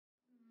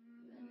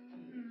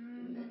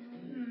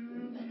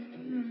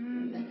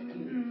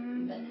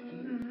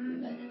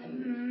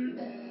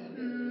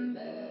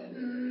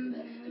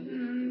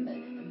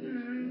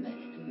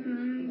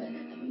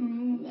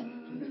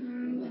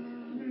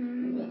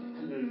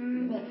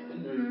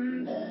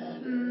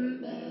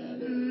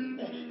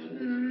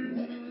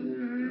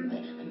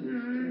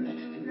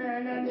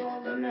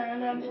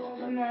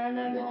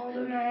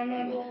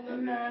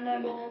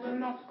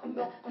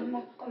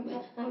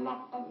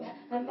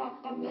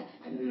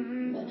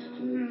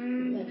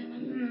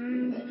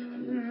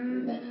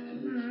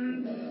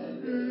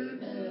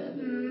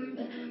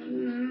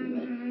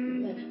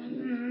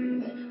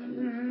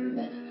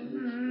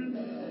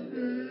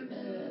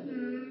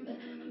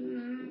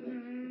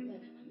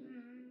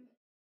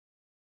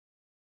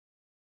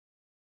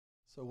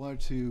So I wanted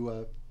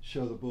to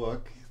show the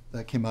book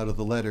that came out of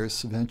the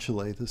letters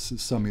eventually. This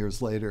is some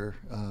years later,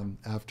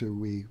 after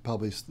we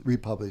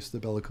republished the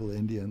Bella Coola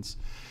Indians.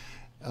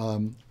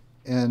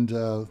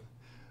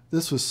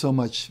 This was so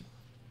much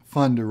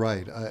fun to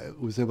write. I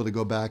was able to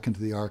go back into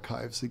the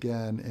archives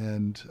again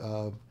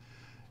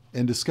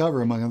and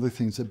discover, among other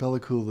things, that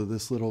Bella Coola,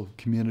 this little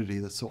community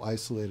that's so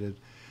isolated,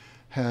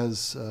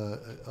 has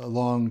a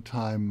long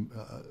time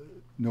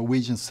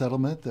Norwegian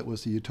settlement that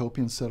was a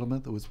utopian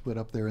settlement that was put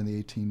up there in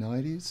the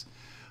 1890s.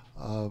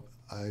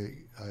 I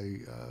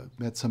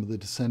met some of the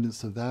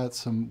descendants of that,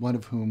 one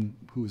of whom,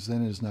 who was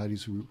then in his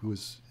 90s, who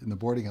was in the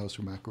boarding house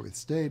where McElroy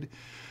stayed,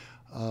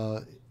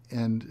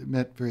 and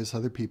met various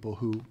other people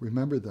who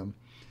remember them.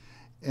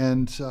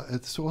 And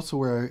it's also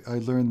where I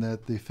learned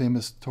that the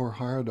famous Thor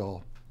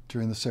Heyerdahl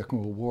during the Second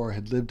World War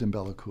had lived in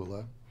Bella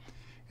Coola.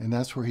 And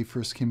that's where he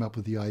first came up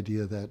with the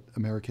idea that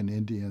American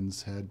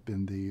Indians had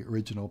been the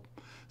original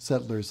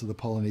settlers of the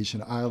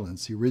Polynesian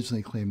islands. He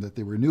originally claimed that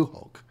they were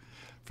Newhook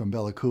from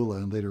Bella Coola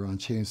and later on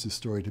changed his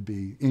story to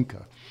be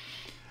Inca.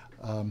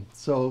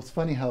 So it's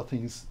funny how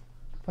things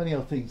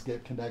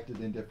get connected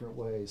in different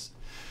ways.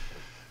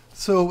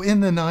 So in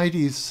the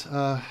 90s,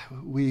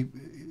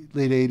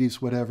 late 80s,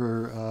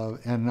 whatever,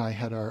 Ann and I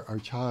had our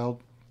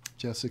child,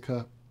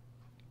 Jessica,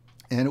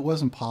 and it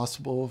wasn't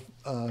possible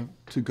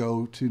to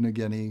go to New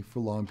Guinea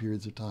for long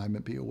periods of time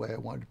and be away. I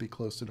wanted to be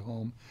close at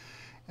home.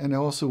 And I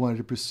also wanted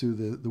to pursue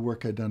the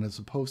work I'd done as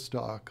a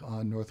postdoc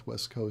on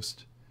Northwest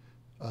Coast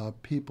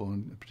people,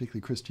 and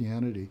particularly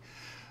Christianity.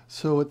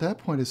 So at that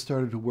point, I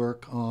started to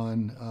work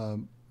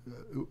on,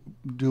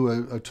 do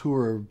a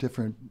tour of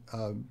different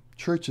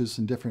churches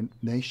in different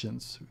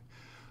nations,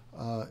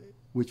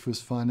 which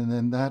was fun. And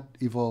then that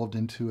evolved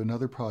into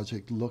another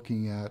project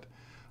looking at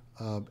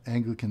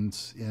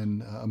Anglicans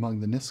among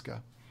the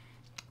Niska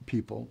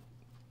people,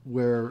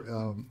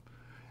 where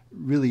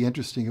really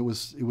interesting. It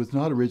was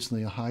not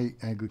originally a high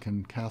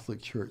Anglican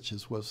Catholic church,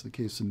 as was the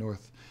case in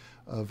north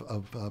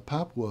of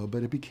Papua,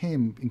 but it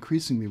became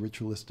increasingly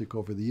ritualistic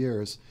over the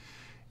years.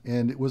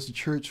 And it was a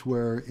church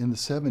where in the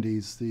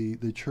 70s,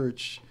 the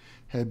church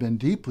had been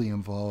deeply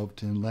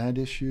involved in land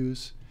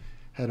issues,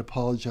 had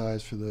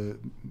apologized for the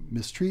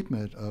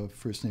mistreatment of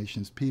First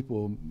Nations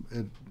people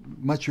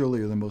much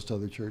earlier than most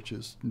other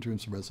churches in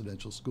terms of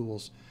residential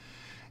schools,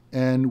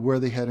 and where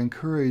they had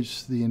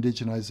encouraged the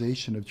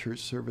indigenization of church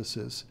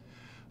services.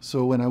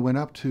 So when I went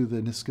up to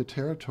the Niska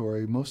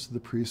territory, most of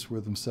the priests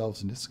were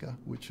themselves Niska,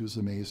 which was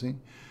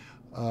amazing.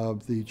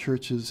 The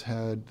churches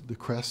had the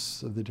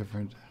crests of the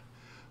different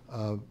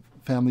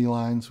family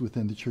lines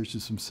within the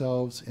churches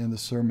themselves, and the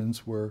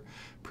sermons were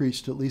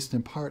preached, at least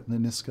in part, in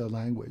the Niska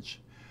language.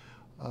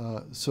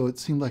 So it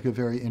seemed like a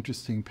very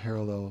interesting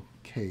parallel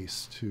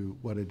case to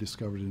what I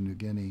discovered in New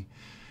Guinea.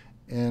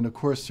 And of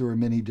course, there were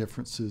many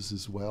differences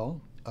as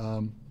well.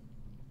 And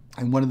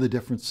one of the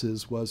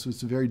differences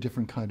was a very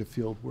different kind of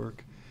field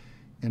work,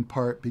 in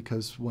part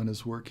because one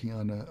is working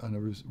on a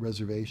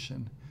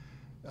reservation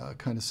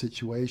kind of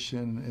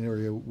situation, an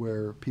area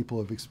where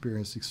people have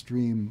experienced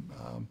extreme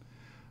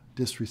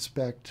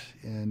disrespect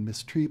and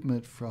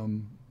mistreatment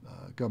from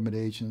government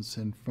agents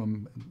and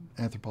from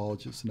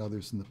anthropologists and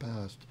others in the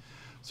past.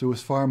 So it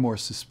was far more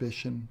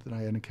suspicion than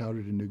I had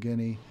encountered in New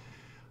Guinea.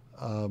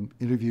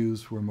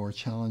 Interviews were more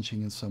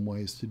challenging in some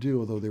ways to do,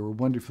 although they were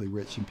wonderfully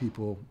rich and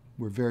people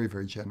were very,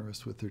 very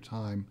generous with their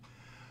time.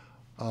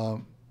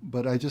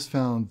 But I just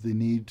found the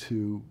need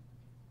to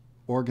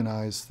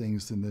organize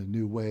things in the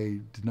new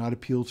way did not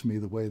appeal to me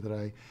the way that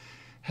I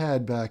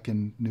had back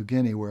in New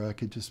Guinea, where I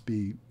could just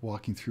be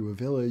walking through a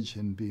village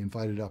and be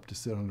invited up to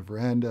sit on a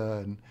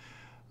veranda and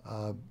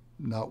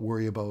not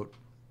worry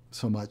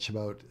so much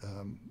about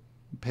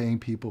paying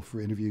people for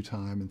interview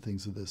time and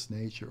things of this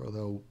nature,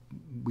 although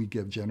we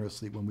give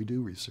generously when we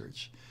do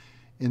research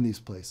in these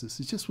places.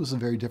 It just was a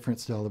very different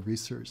style of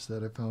research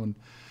that I found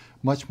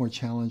much more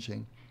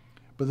challenging.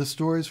 But the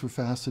stories were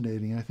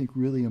fascinating and I think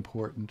really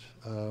important.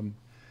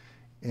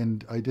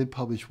 And I did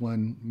publish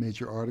one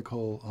major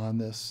article on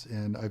this,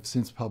 and I've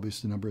since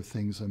published a number of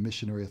things on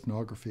missionary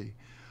ethnography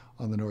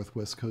on the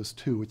Northwest Coast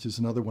too, which is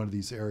another one of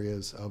these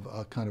areas of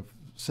a kind of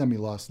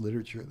semi-lost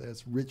literature that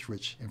has rich,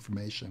 rich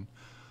information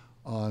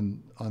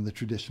on the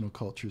traditional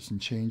cultures and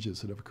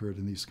changes that have occurred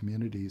in these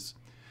communities.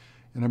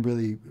 And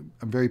I'm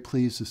very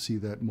pleased to see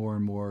that more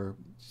and more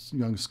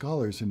young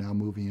scholars are now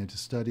moving into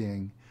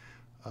studying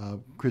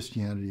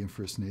Christianity and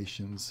First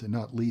Nations, and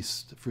not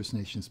least First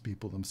Nations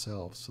people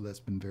themselves. So that's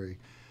been very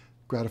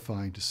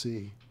gratifying to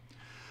see.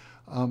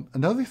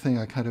 Another thing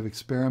I kind of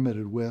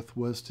experimented with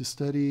was to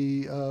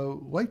study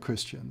white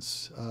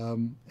Christians.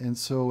 And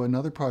so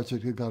another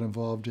project I got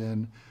involved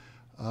in,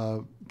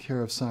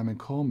 care of Simon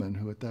Coleman,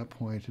 who at that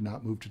point had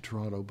not moved to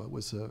Toronto, but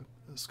was a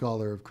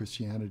scholar of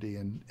Christianity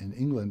in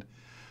England,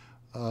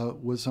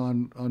 was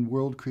on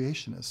world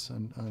creationists,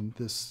 on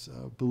this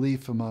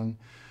belief among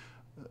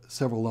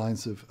several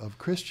lines of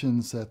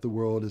Christians that the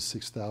world is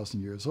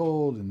 6,000 years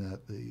old and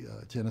that the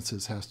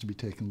Genesis has to be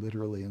taken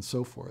literally and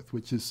so forth,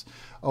 which has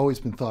always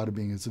been thought of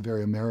being as a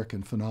very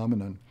American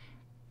phenomenon.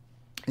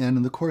 And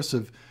in the course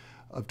of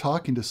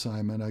talking to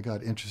Simon, I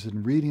got interested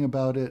in reading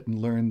about it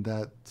and learned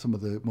that some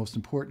of the most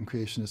important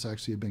creationists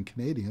actually had been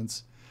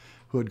Canadians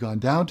who had gone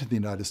down to the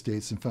United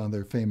States and found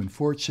their fame and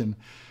fortune,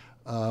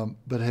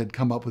 but had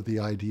come up with the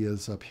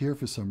ideas up here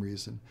for some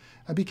reason.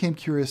 I became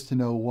curious to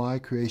know why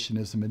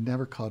creationism had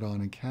never caught on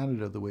in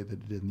Canada the way that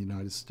it did in the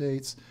United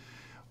States,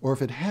 or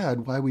if it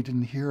had, why we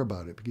didn't hear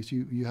about it, because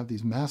you have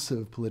these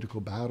massive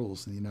political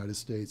battles in the United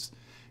States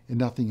and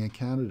nothing in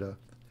Canada.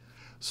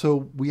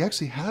 So we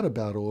actually had a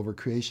battle over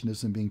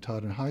creationism being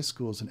taught in high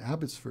schools in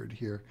Abbotsford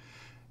here,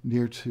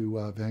 near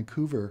to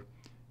Vancouver.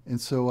 And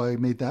so I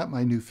made that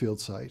my new field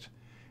site.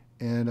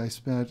 And I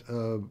spent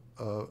a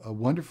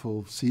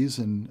wonderful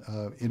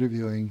season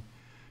interviewing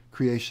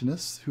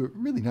creationists who are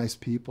really nice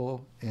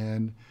people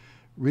and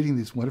reading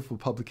these wonderful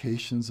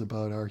publications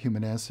about our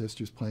human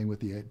ancestors playing with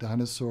the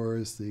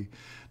dinosaurs, the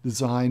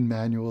design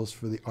manuals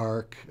for the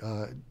Ark,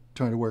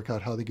 trying to work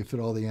out how they could fit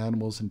all the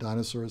animals and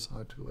dinosaurs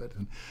onto it.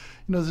 And,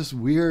 you know, this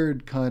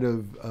weird kind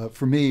of,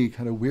 for me,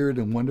 kind of weird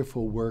and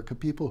wonderful work of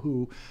people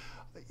who,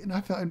 you know,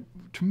 I found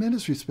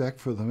tremendous respect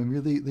for them. And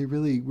really, they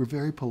really were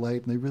very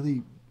polite, and they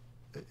really,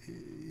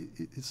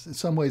 it's in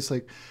some ways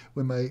like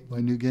when my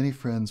New Guinea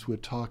friends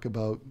would talk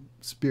about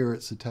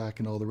spirits attack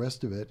and all the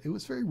rest of it, it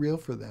was very real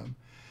for them.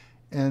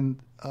 And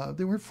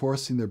they weren't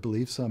forcing their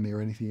beliefs on me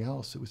or anything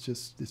else. It's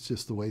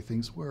just the way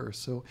things were.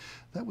 So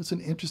that was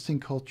an interesting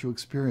cultural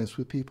experience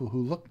with people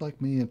who looked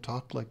like me and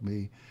talked like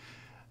me,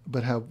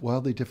 but have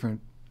wildly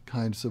different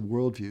kinds of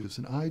worldviews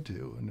than I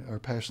do and are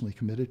passionately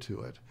committed to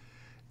it.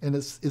 And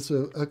it's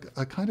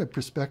a kind of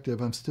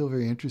perspective I'm still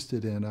very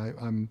interested in.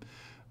 I'm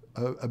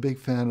a big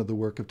fan of the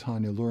work of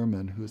Tanya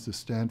Luhrmann, who is a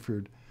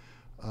Stanford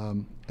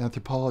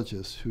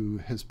anthropologist who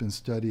has been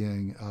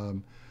studying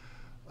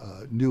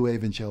New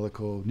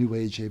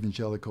Age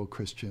evangelical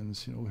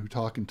Christians, you know, who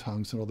talk in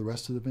tongues and all the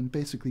rest of them, and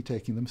basically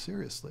taking them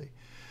seriously.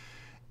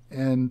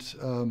 And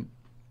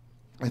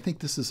I think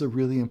this is a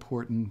really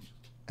important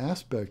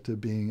aspect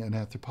of being an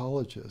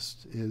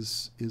anthropologist.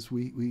 Is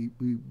we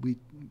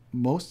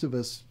most of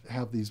us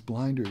have these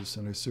blinders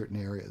in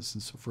certain areas,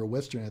 and so for a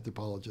Western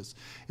anthropologist,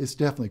 it's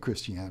definitely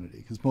Christianity,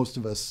 because most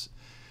of us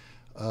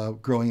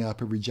growing up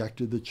have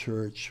rejected the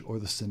church or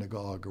the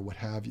synagogue or what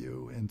have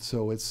you, and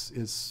so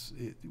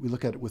we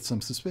look at it with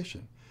some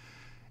suspicion,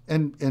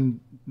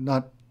 and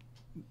not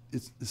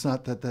it's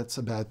not that that's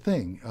a bad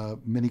thing.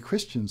 Many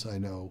Christians I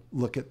know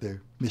look at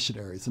their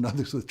missionaries and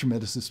others with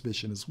tremendous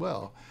suspicion as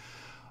well,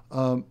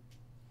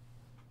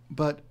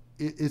 but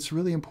it's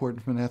really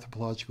important from an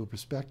anthropological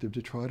perspective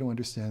to try to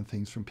understand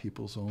things from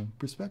people's own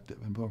perspective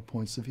and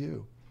points of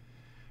view.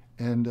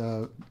 And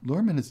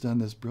Luhrmann has done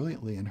this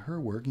brilliantly in her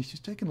work, and she's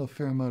taken a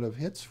fair amount of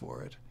hits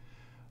for it.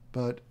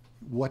 But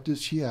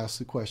she asks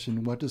the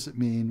question, what does it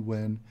mean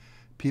when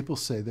people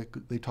say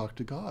that they talk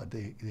to God,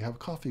 they have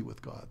coffee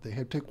with God, they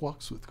take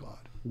walks with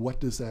God? What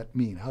does that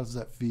mean? How does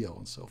that feel,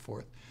 and so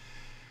forth?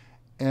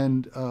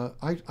 And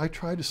I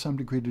try to some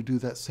degree to do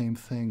that same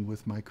thing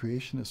with my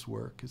creationist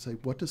work. It's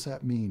like, what does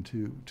that mean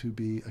to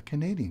be a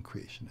Canadian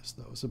creationist,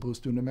 though, as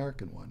opposed to an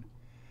American one?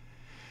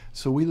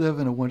 So we live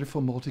in a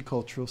wonderful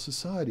multicultural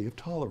society of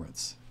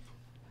tolerance.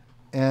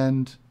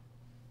 And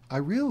I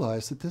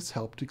realized that this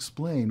helped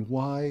explain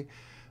why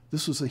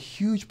this was a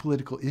huge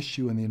political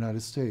issue in the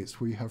United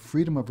States, where you have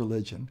freedom of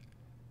religion,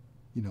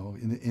 you know,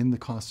 in the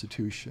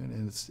Constitution.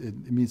 And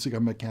it means the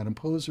government can't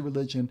impose a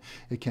religion,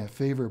 it can't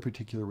favor a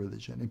particular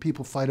religion. And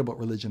people fight about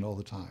religion all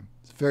the time.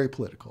 It's very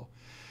political.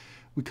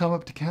 We come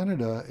up to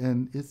Canada,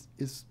 and it's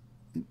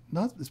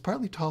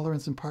partly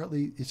tolerance, and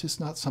partly it's just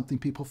not something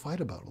people fight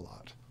about a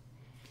lot.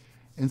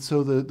 And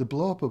so the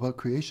blow-up about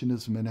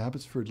creationism in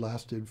Abbotsford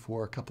lasted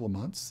for a couple of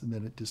months, and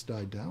then it just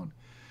died down.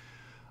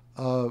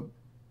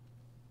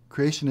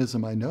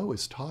 Creationism, I know,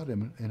 is taught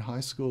in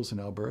high schools in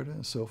Alberta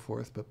and so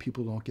forth, but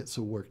people don't get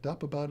so worked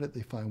up about it.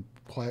 They find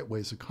quiet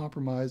ways of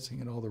compromising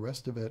and all the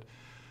rest of it.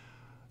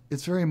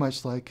 It's very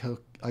much like how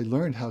I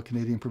learned how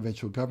Canadian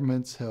provincial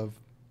governments have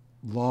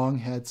long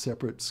had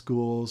separate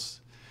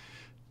schools,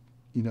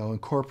 you know,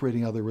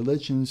 incorporating other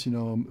religions, you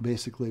know,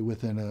 basically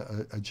within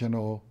a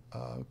general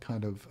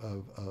kind of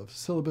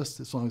syllabus,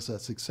 as long as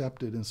that's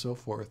accepted and so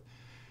forth.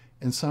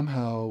 And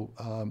somehow,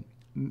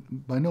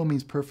 by no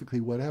means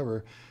perfectly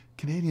whatever,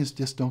 Canadians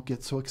just don't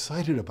get so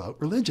excited about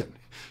religion.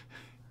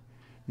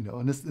 You know,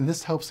 and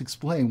this helps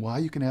explain why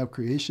you can have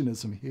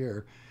creationism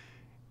here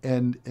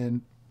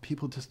and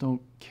people just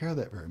don't care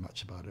that very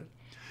much about it.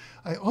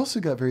 I also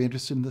got very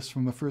interested in this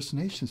from a First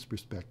Nations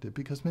perspective,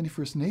 because many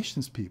First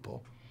Nations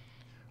people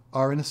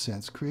are, in a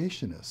sense,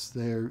 creationists.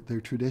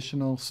 Their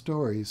traditional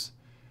stories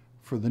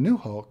for the New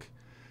Hulk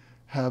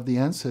have the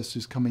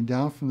ancestors coming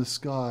down from the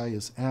sky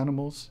as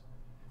animals,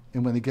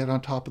 and when they get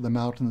on top of the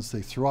mountains,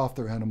 they throw off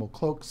their animal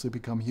cloaks, they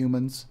become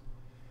humans,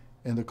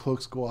 and the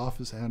cloaks go off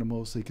as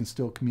animals. They can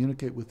still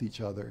communicate with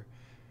each other.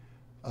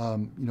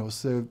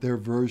 So their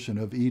version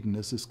of Eden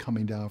is this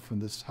coming down from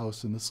this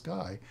house in the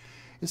sky.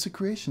 It's a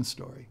creation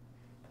story.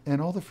 And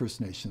all the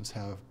First Nations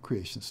have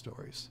creation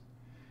stories.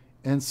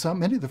 And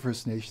many of the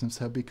First Nations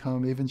have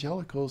become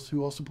evangelicals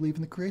who also believe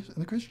in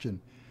the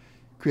Christian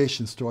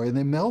creation story, and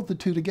they meld the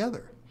two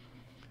together.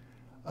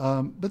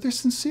 But they're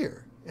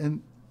sincere.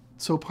 And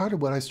so part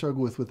of what I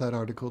struggled with that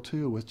article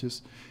too was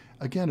just,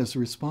 again, as a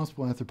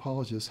responsible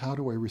anthropologist, how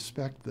do I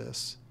respect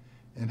this?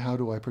 And how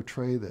do I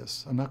portray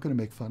this? I'm not going to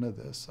make fun of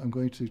this. I'm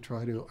going to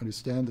try to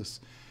understand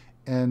this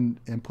and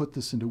put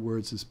this into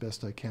words as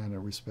best I can in a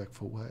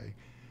respectful way.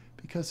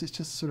 Because it's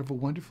just sort of a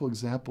wonderful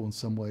example in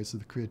some ways of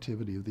the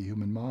creativity of the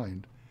human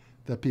mind,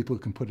 that people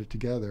can put it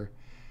together.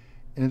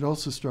 And it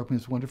also struck me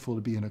as wonderful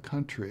to be in a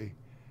country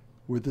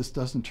where this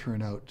doesn't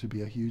turn out to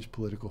be a huge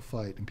political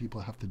fight and people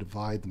have to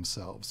divide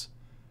themselves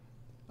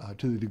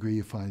to the degree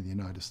you find in the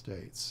United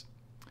States.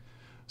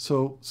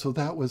 So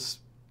that was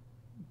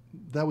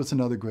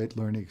another great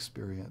learning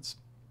experience.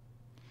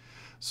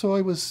 So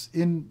I was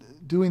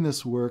doing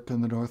this work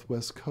on the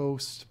Northwest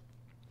Coast,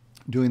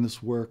 doing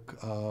this work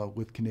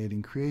with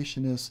Canadian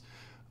creationists,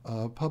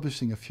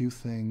 publishing a few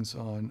things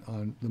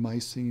on the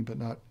Maisin, but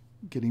not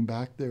getting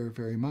back there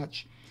very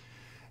much.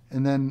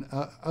 And then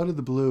out of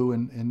the blue,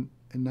 in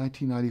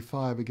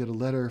 1995, I get a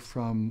letter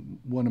from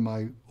one of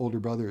my older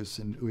brothers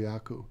in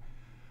Uyaku,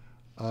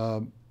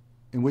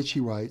 in which he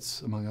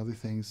writes, among other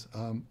things,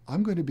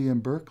 I'm going to be in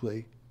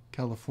Berkeley,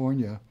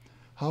 California.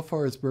 How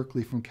far is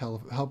Berkeley from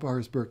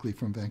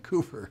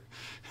Vancouver?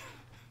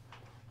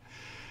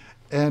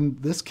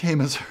 And this came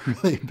as a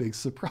really big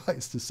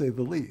surprise, to say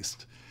the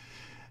least.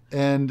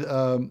 And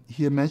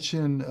he had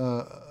mentioned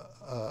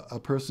a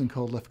person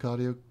called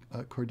Lefcadio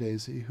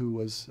Cortese, who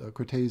was a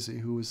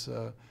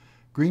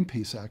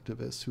Greenpeace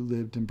activist who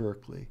lived in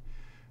Berkeley,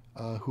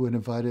 who had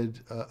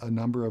invited a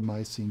number of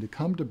Maisin to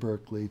come to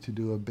Berkeley to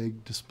do a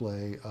big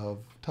display of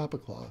tapa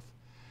cloth.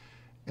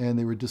 And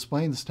they were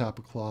displaying this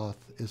tapa cloth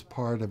as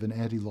part of an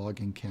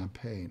anti-logging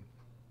campaign.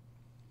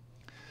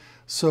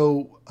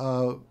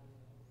 So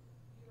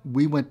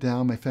we went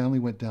down, my family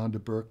went down to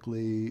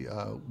Berkeley.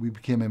 We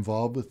became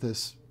involved with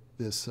this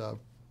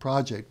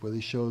project where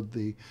they showed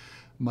the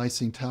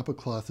Maisin tapa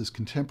cloth as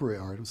contemporary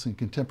art. It was in a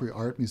contemporary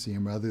art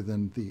museum rather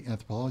than the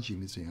Anthropology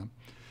Museum.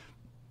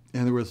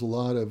 And there was a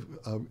lot of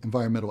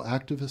environmental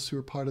activists who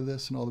were part of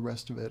this and all the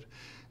rest of it.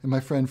 And my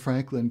friend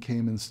Franklin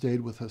came and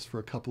stayed with us for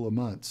a couple of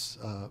months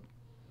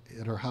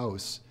at our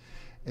house.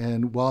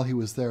 And while he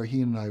was there,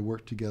 he and I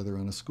worked together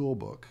on a school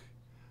book,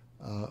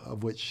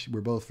 of which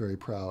we're both very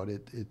proud.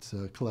 It's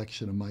a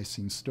collection of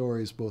Maisin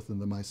stories, both in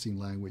the Maisin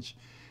language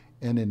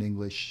and in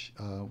English,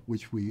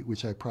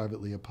 which I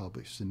privately have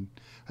published. And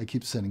I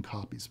keep sending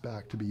copies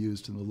back to be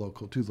used in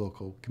the two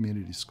local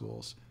community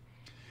schools.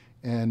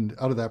 And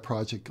out of that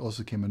project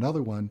also came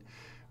another one,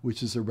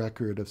 which is a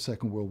record of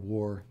Second World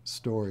War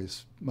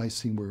stories.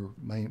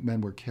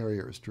 Men were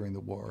carriers during the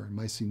war.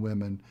 Maisin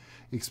women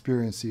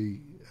experienced the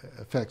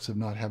effects of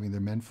not having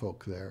their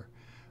menfolk there,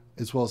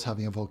 as well as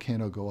having a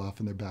volcano go off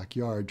in their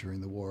backyard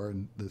during the war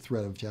and the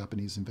threat of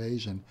Japanese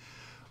invasion.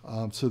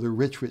 So they're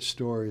rich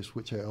stories,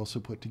 which I also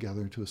put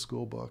together into a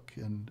school book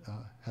and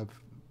have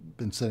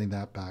been sending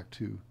that back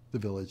to the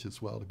village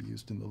as well to be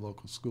used in the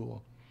local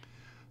school.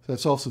 So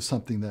that's also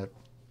something that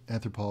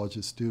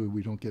anthropologists do.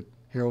 We don't get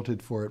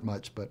heralded for it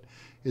much, but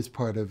it's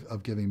part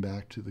of giving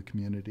back to the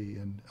community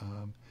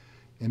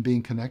and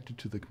being connected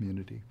to the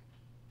community.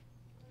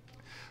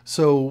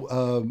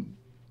 So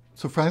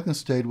Franklin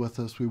stayed with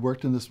us. We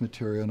worked in this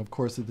material, and of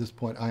course, at this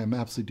point, I am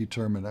absolutely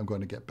determined I'm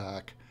going to get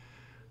back.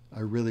 I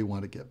really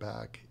want to get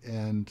back,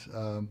 and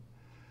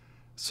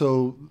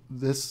so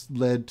this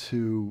led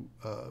to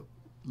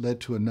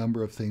a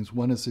number of things.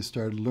 One is they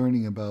started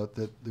learning about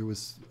that there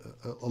was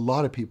a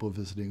lot of people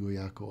visiting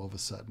Uyaku all of a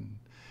sudden.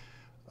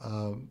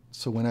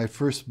 So when I'd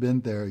first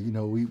been there,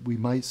 we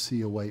might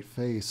see a white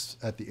face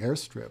at the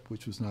airstrip,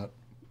 which was not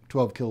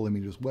 12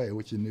 kilometers away,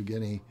 which in New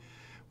Guinea,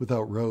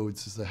 without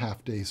roads, is a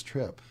half-day's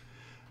trip.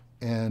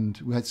 And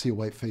we might see a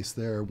white face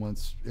there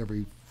once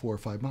every 4 or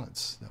 5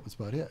 months. That was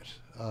about it.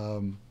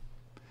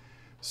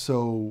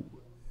 So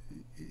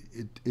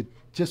it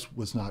just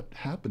was not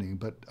happening,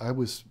 but I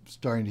was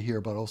starting to hear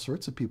about all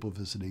sorts of people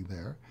visiting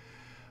there.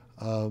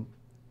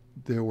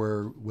 There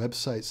were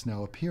websites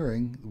now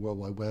appearing. The World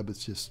Wide Web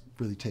is just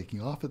really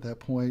taking off at that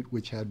point,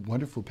 which had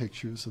wonderful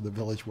pictures of the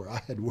village where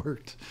I had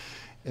worked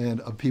and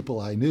of people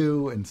I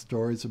knew and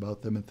stories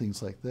about them and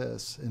things like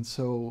this. And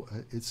so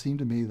it seemed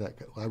to me that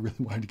I really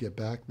wanted to get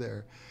back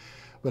there,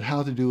 but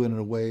how to do it in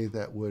a way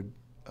that would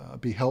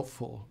be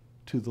helpful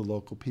to the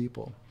local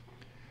people.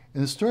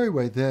 And the story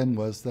right then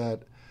was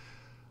that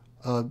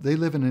they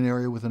live in an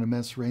area with an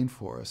immense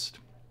rainforest.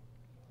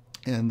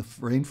 And the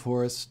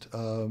rainforest,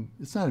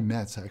 it's not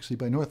immense actually.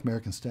 By North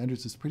American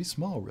standards, it's pretty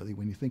small really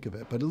when you think of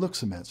it, but it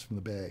looks immense from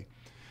the bay.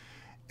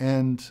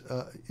 And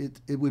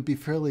it would be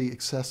fairly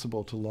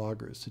accessible to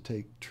loggers to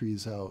take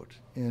trees out.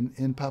 And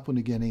in Papua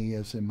New Guinea,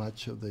 as in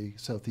much of the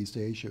Southeast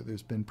Asia,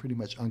 there's been pretty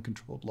much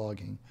uncontrolled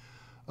logging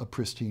of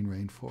pristine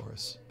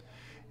rainforests.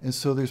 And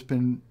so there's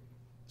been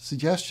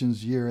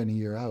suggestions year in and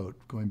year out,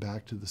 going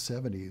back to the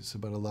 70s,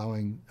 about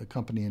allowing a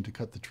company in to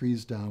cut the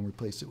trees down,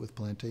 replace it with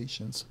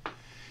plantations.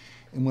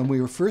 And when we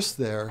were first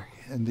there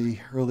in the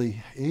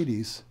early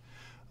 80s,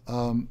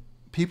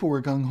 people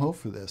were gung-ho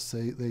for this.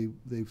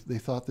 They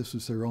thought this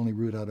was their only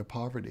route out of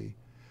poverty.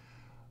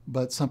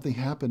 But something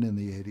happened in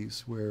the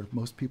 80s where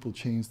most people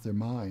changed their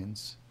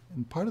minds.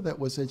 And part of that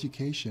was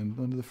education.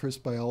 One of the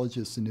first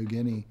biologists in New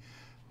Guinea,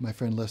 my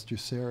friend Lester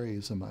Seri,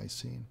 is a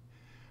Maisin,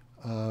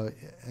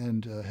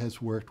 and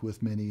has worked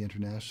with many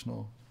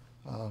international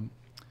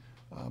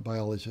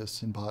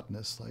biologists and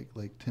botanists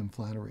like Tim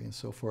Flannery and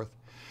so forth.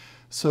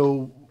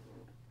 So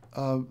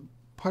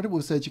part of it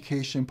was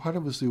education, part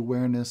of it was the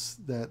awareness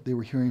that they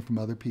were hearing from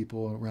other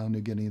people around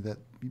New Guinea that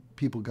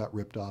people got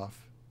ripped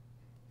off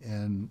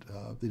and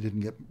they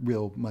didn't get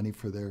real money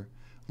for their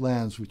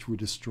lands, which were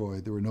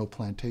destroyed. There were no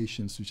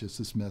plantations, it was just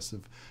this mess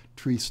of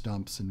tree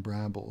stumps and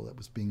bramble that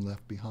was being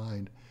left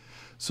behind.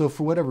 So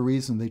for whatever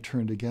reason, they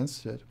turned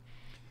against it.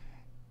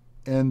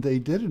 And they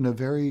did it in a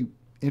very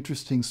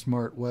interesting,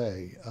 smart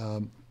way.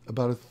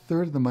 About a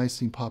third of the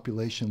Maisin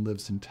population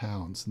lives in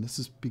towns, and this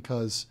is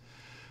because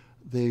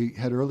they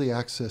had early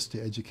access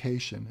to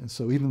education. And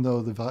so even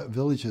though the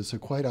villages are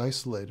quite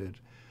isolated,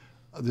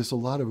 there's a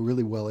lot of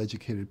really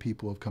well-educated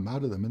people who have come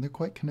out of them, and they're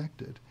quite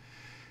connected.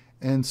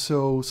 And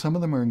so some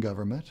of them are in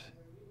government,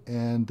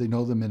 and they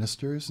know the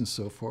ministers and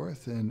so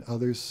forth, and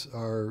others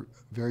are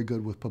very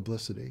good with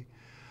publicity.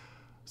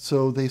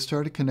 So they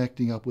started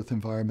connecting up with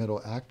environmental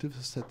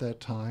activists at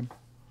that time,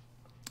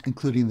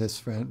 including this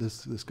friend,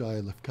 this guy,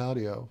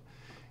 Lefcadio,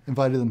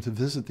 invited them to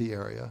visit the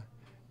area.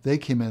 They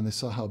came in, they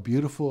saw how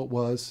beautiful it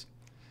was,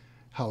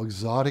 how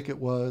exotic it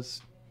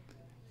was.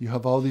 You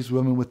have all these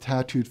women with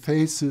tattooed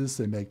faces,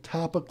 they make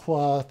tapa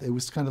cloth. It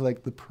was kind of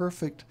like the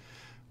perfect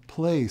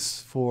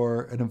place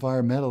for an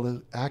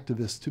environmental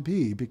activist to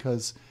be,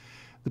 because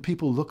the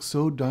people look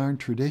so darn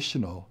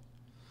traditional.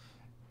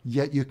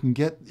 Yet you can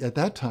get, at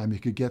that time, you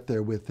could get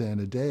there within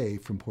a day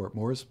from Port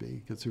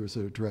Moresby, because there was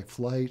a direct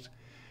flight.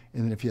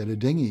 And then if you had a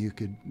dinghy, you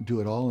could do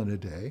it all in a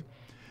day.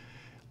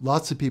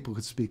 Lots of people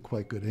could speak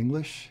quite good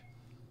English.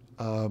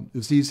 It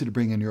was easy to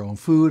bring in your own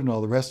food and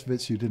all the rest of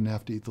it, so you didn't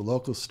have to eat the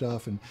local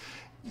stuff. And,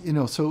 you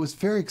know, so it was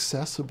very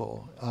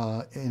accessible.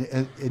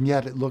 And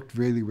yet it looked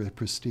really, really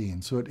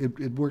pristine. So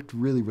it worked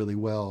really, really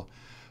well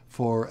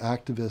for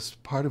activists,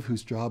 part of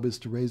whose job is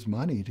to raise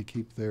money to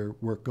keep their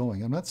work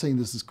going. I'm not saying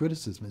this is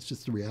criticism, it's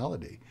just the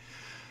reality.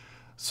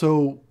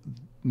 So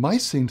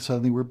Maisin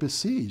suddenly were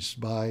besieged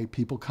by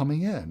people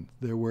coming in.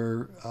 There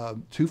were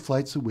 2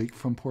 flights a week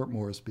from Port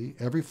Moresby.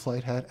 Every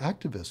flight had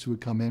activists who would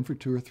come in for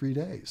 2 or 3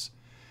 days.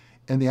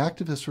 And the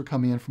activists were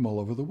coming in from all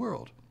over the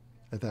world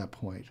at that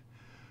point.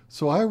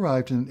 So I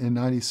arrived in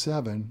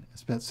 97,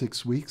 spent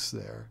 6 weeks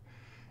there.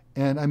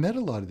 And I met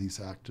a lot of these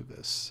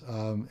activists,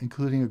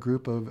 including a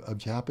group of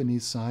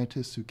Japanese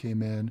scientists who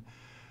came in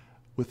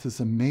with this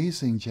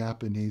amazing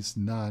Japanese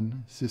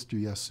nun, Sister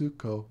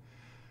Yasuko,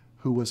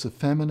 who was a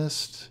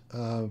feminist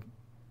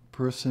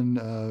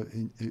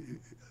person,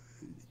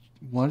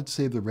 wanted to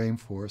save the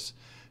rainforest,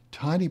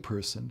 tiny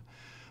person.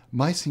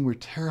 Maisin were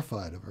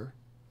terrified of her,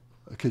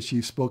 because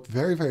she spoke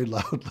very, very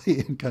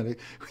loudly and kind of,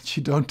 which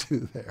you don't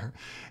do there.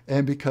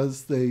 And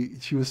because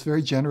she was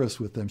very generous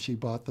with them. She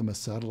bought them a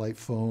satellite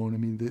phone. I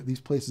mean, these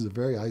places are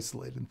very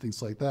isolated and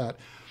things like that.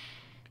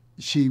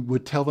 She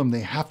would tell them they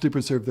have to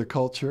preserve their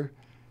culture.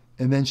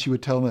 And then she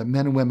would tell them that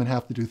men and women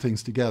have to do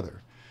things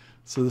together.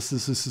 So this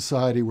is a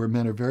society where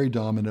men are very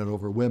dominant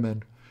over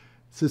women.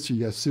 Sister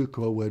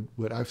Yasuko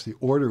would actually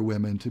order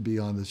women to be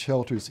on the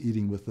shelters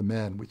eating with the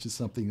men, which is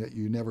something that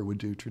you never would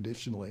do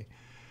traditionally.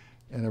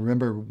 And I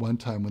remember one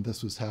time when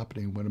this was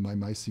happening, one of my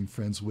Maisin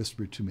friends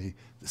whispered to me,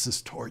 "This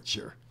is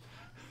torture."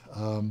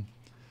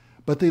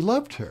 But they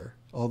loved her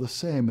all the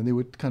same, and they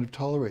would kind of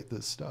tolerate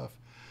this stuff.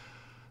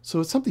 So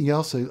it's something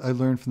else I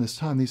learned from this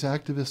time. These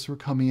activists were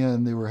coming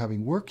in, they were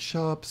having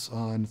workshops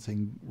on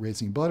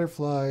raising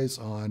butterflies,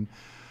 on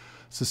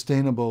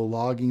sustainable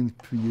logging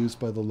to be used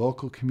by the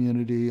local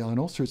community, on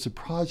all sorts of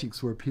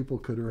projects where people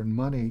could earn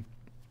money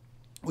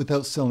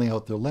without selling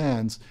out their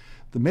lands,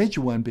 the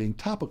major one being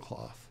tapa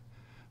cloth.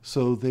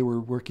 So they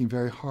were working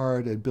very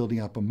hard at building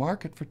up a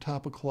market for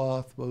tapa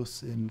cloth,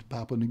 both in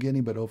Papua New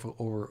Guinea but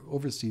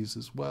overseas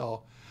as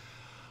well.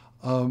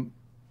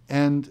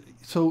 And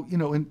so, you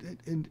know,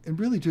 and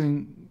really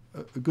doing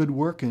a good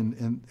work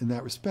in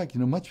that respect.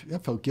 You know, I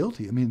felt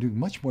guilty. I mean, doing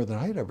much more than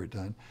I had ever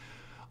done.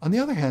 On the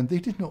other hand, they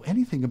didn't know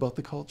anything about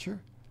the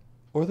culture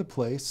or the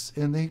place,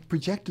 and they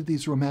projected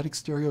these romantic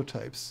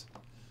stereotypes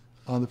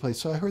on the place.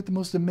 So I heard the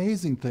most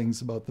amazing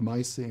things about the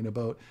Maisin,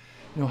 about,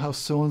 you know, how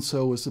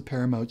so-and-so was the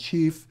paramount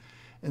chief,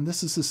 and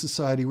this is a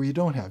society where you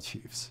don't have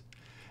chiefs.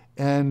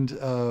 And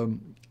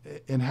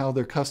how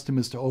their custom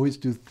is to always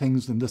do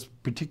things in this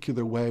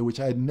particular way,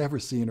 which I had never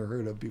seen or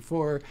heard of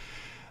before.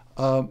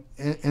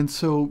 And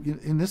so,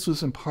 and this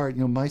was in part,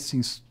 you know,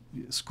 Maisin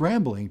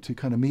scrambling to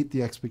kind of meet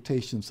the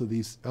expectations of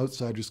these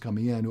outsiders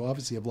coming in who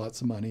obviously have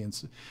lots of money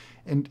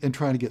and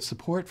trying to get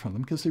support from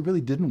them because they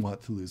really didn't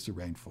want to lose the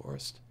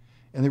rainforest.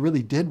 And they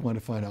really did want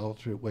to find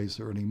alternate ways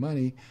of earning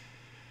money.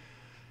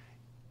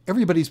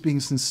 Everybody's being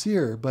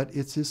sincere, but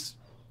it's this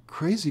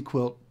crazy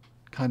quilt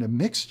kind of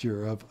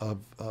mixture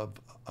of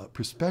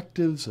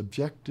perspectives,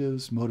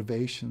 objectives,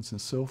 motivations, and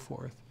so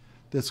forth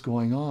that's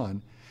going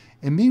on.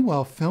 And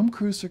meanwhile, film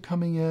crews are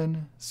coming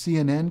in,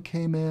 CNN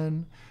came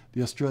in,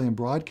 the Australian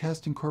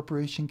Broadcasting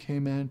Corporation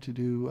came in to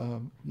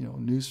do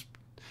news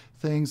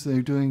things.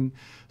 They're doing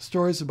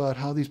stories about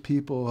how these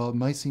people,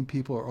 Maisin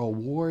people, are all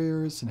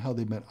warriors and how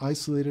they've been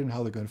isolated and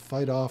how they're going to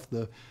fight off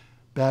the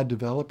bad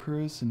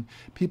developers. And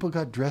people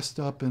got dressed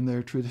up in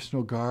their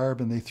traditional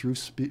garb and they threw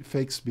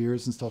fake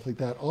spears and stuff like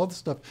that. All the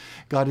stuff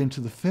got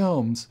into the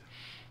films.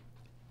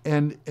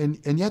 And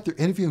yet they're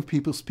interviewing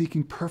people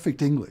speaking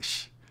perfect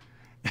English.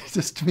 It's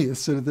just, to me, it's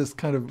sort of this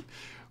kind of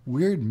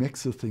weird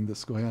mix of thing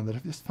that's going on that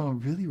I've just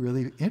found really,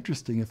 really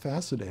interesting and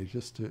fascinating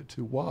just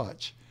to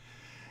watch.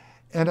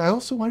 And I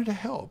also wanted to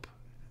help.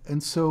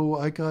 And so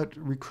I got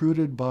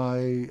recruited by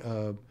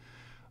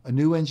a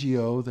new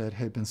NGO that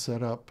had been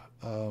set up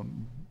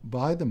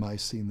by the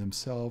Maisin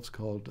themselves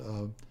called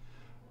the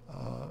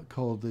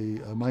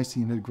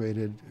Maisin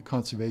Integrated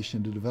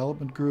Conservation and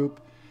Development Group,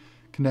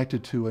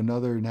 connected to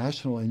another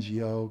national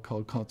NGO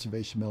called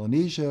Conservation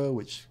Melanesia,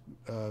 which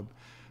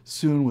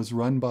soon was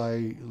run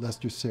by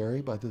Lester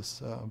Seri, by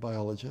this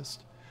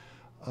biologist,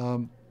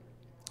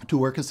 to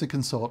work as a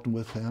consultant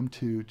with him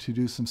to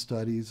do some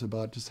studies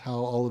about just how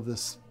all of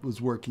this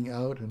was working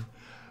out and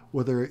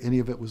whether any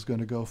of it was going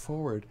to go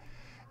forward.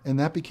 And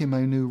that became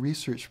my new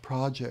research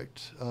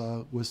project,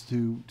 was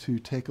to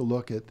take a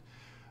look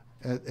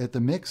at the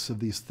mix of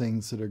these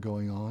things that are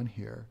going on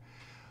here.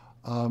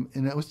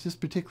 And I was just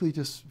particularly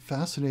just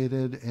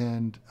fascinated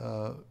and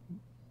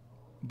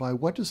by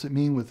what does it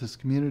mean with this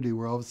community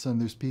where all of a sudden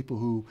there's people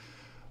who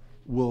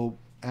will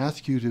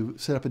ask you to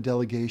set up a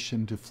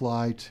delegation to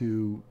fly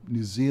to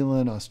New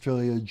Zealand,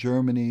 Australia,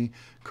 Germany,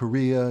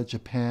 Korea,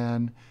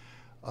 Japan.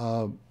 There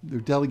are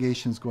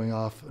delegations going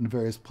off in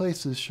various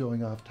places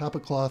showing off tapa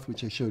cloth,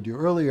 which I showed you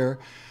earlier,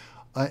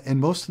 and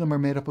most of them are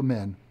made up of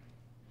men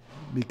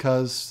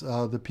because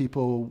the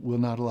people will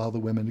not allow the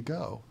women to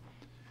go.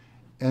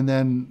 And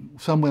then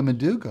some women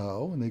do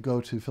go, and they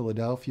go to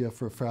Philadelphia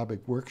for a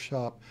fabric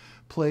workshop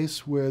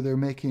place where they're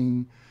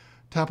making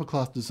tapa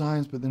cloth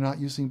designs, but they're not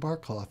using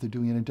bark cloth. They're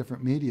doing it in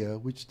different media,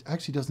 which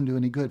actually doesn't do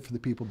any good for the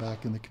people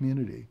back in the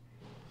community.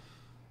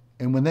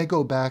 And when they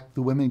go back,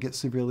 the women get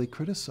severely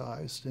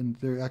criticized, and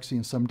they're actually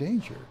in some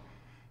danger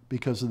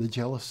because of the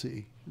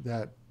jealousy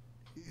that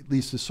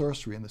leads to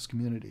sorcery in this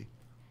community.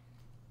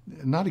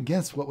 Not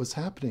against what was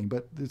happening,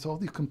 but there's all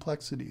these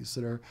complexities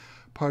that are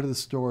part of the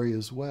story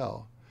as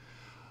well.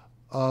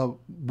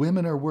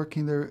 Women are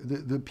working there.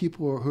 The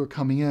people who are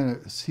coming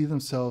in see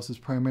themselves as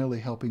primarily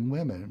helping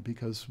women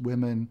because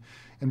women,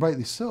 and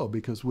rightly so,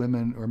 because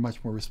women are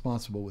much more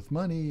responsible with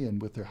money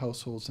and with their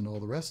households and all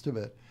the rest of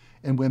it.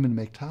 And women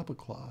make tapa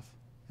cloth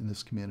in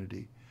this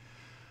community.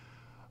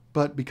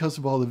 But because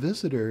of all the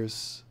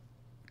visitors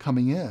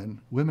coming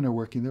in, women are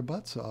working their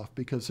butts off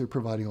because they're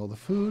providing all the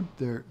food.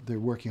 They're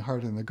working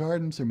hard in the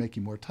gardens. They're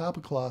making more tapa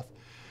cloth.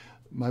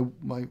 My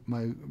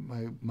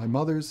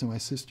mothers and my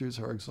sisters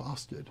are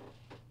exhausted,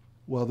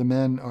 while the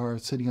men are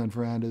sitting on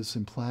verandas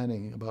and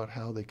planning about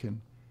how they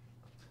can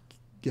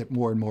get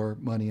more and more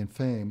money and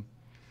fame.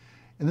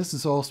 And this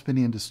is all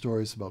spinning into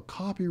stories about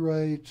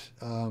copyright.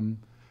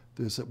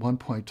 There's at one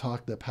point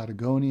talk that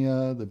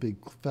Patagonia, the big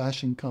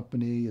fashion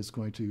company, is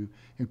going to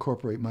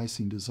incorporate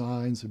Maisin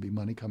designs. There'll be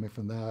money coming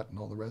from that and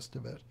all the rest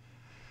of it.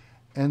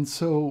 And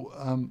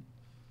so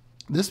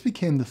this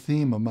became the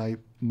theme of my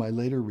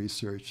later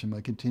research and my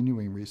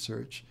continuing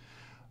research.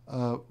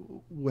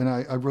 When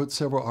I wrote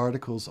several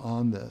articles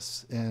on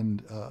this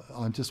and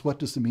on just what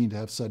does it mean to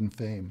have sudden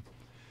fame.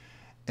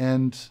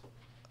 And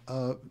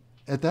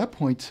at that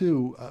point,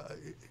 too,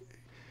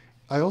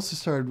 I also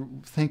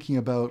started thinking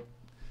about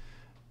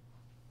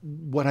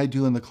what I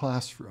do in the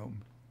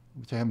classroom,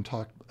 which I haven't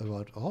talked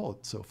about all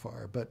so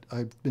far, but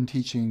I've been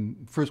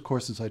teaching, first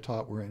courses I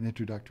taught were in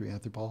introductory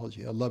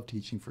anthropology. I love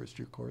teaching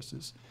first-year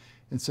courses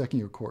and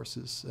second-year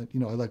courses. I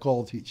like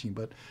all teaching,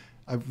 but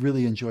I've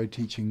really enjoyed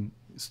teaching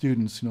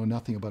students who know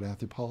nothing about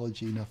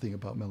anthropology, nothing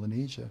about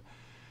Melanesia.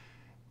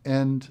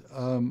 And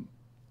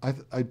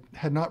I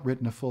had not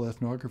written a full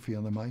ethnography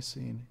on the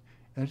Maisin.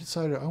 And I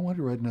decided I wanted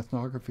to write an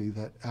ethnography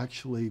that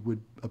actually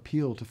would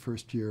appeal to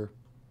first-year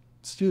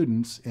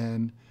students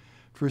and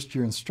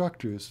first-year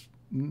instructors,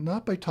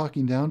 not by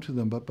talking down to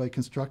them, but by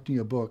constructing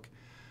a book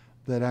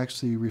that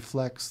actually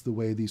reflects the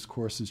way these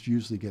courses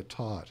usually get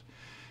taught.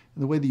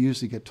 And the way they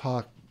usually get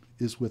taught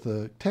is with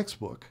a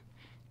textbook.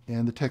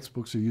 And the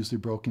textbooks are usually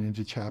broken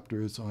into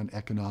chapters on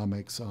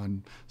economics,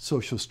 on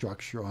social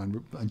structure,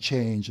 on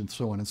change, and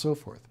so on and so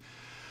forth.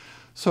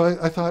 So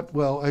I thought,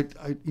 well, I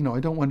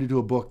don't want to do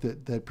a book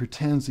that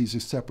pretends these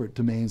are separate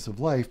domains of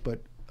life,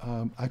 but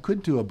I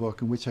could do a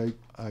book in which I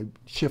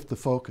shift the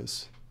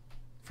focus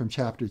from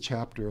chapter to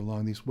chapter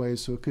along these ways,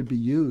 so it could be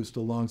used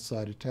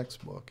alongside a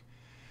textbook.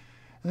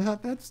 And I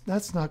thought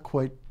that's not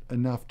quite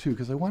enough too,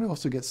 because I want to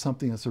also get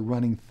something that's a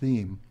running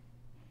theme.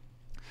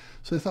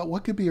 So I thought,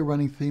 what could be a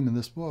running theme in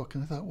this book?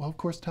 And I thought, well, of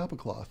course, tapa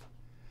cloth,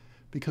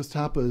 because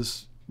tapa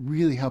is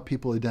really how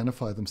people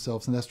identify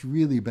themselves, and that's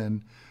really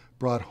been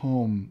brought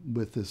home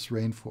with this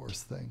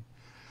rainforest thing.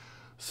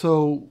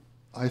 So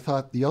I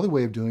thought the other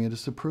way of doing it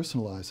is to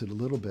personalize it a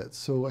little bit.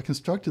 So I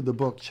constructed the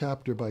book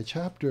chapter by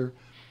chapter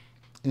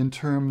in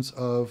terms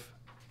of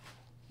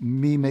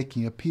me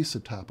making a piece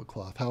of tapa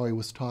cloth, how I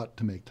was taught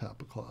to make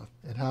tapa cloth,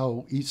 and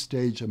how each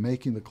stage of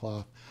making the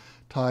cloth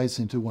ties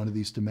into one of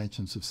these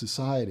dimensions of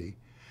society.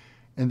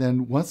 And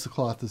then once the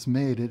cloth is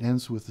made, it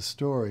ends with the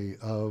story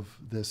of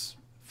this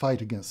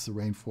fight against the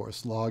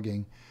rainforest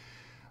logging,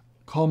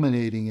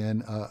 culminating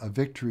in a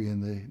victory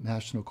in the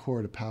National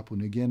Court of Papua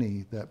New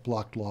Guinea that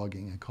blocked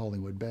logging in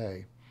Collingwood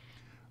Bay.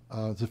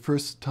 The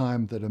first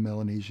time that a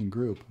Melanesian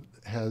group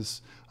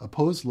has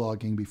opposed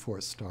logging before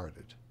it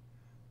started.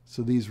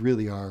 So these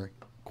really are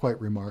quite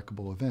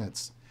remarkable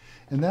events.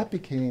 And that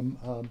became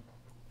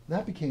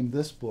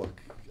this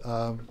book,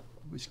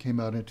 which came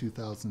out in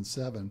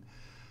 2007.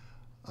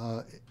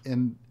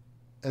 And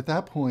at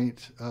that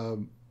point,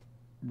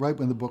 right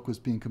when the book was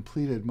being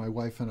completed, my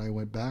wife and I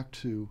went back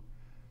to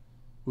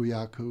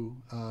Uyaku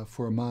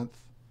for a month,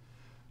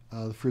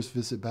 the first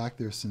visit back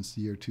there since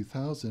the year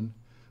 2000,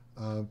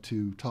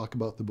 to talk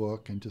about the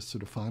book and just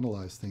sort of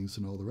finalize things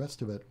and all the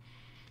rest of it.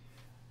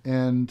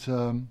 And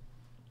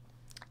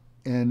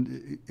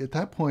at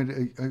that point,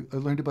 I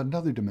learned about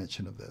another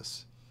dimension of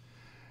this,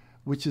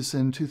 which is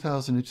in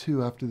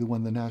 2002, after they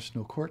won the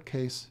national court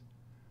case,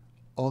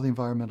 all the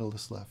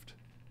environmentalists left,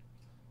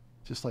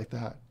 just like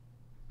that.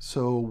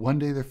 So one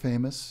day they're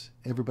famous,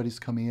 everybody's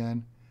coming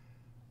in,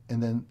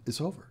 and then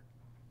it's over.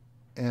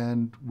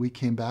 And we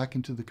came back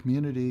into the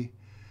community,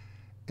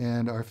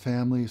 and our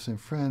families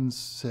and friends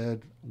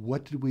said,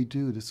 what did we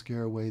do to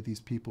scare away these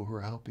people who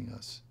are helping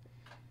us?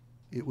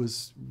 It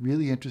was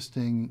really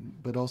interesting,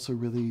 but also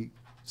really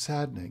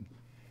saddening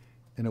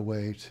in a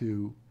way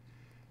to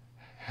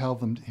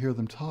hear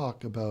them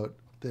talk about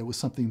that it was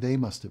something they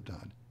must have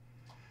done.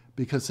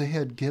 Because they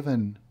had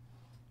given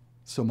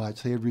so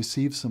much, they had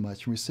received so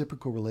much, and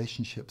reciprocal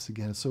relationships,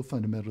 again, is so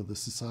fundamental to the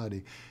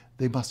society.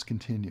 They must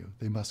continue.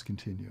 They must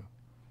continue.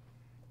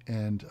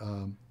 And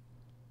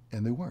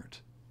they weren't.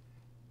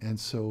 And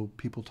so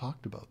people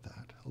talked about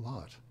that a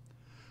lot.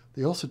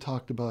 They also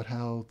talked about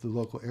how the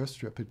local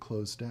airstrip had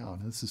closed down.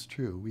 And this is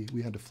true.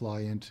 We had to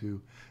fly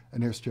into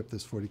an airstrip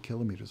that's 40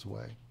 kilometers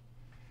away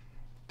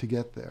to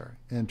get there.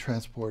 And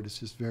transport is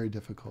just very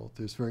difficult.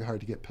 It's very hard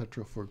to get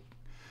petrol for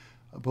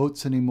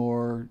boats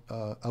anymore.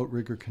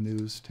 Outrigger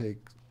canoes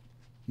take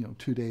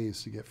 2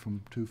 days to get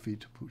from Tufi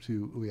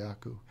to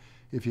Uyaku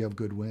if you have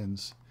good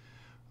winds.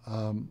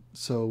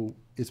 So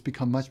it's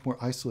become much more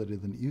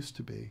isolated than it used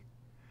to be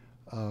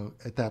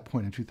at that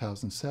point in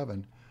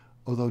 2007.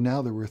 Although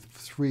now there were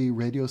 3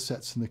 radio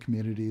sets in the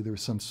community, there were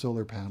some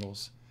solar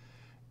panels,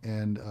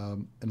 and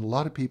a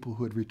lot of people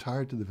who had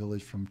retired to the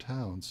village from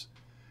towns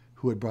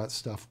who had brought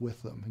stuff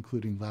with them,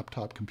 including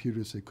laptop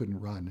computers they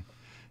couldn't run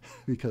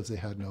because they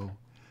had no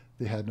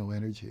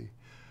energy.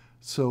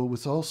 So it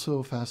was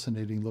also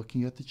fascinating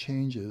looking at the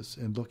changes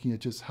and looking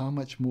at just how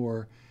much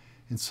more,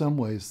 in some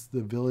ways,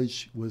 the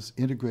village was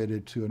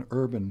integrated to an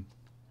urban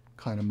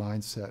kind of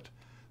mindset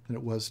than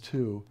it was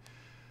too.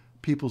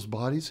 People's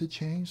bodies had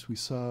changed. We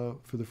saw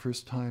for the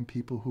first time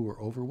people who were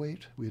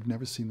overweight. We had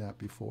never seen that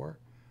before.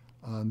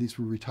 These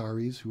were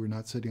retirees who were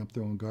not setting up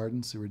their own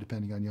gardens. They were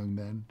depending on young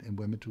men and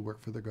women to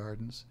work for their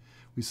gardens.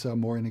 We saw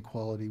more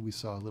inequality. We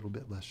saw a little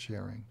bit less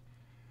sharing.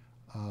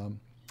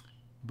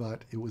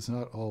 But it was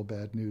not all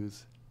bad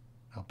news.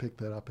 I'll pick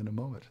that up in a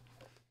moment.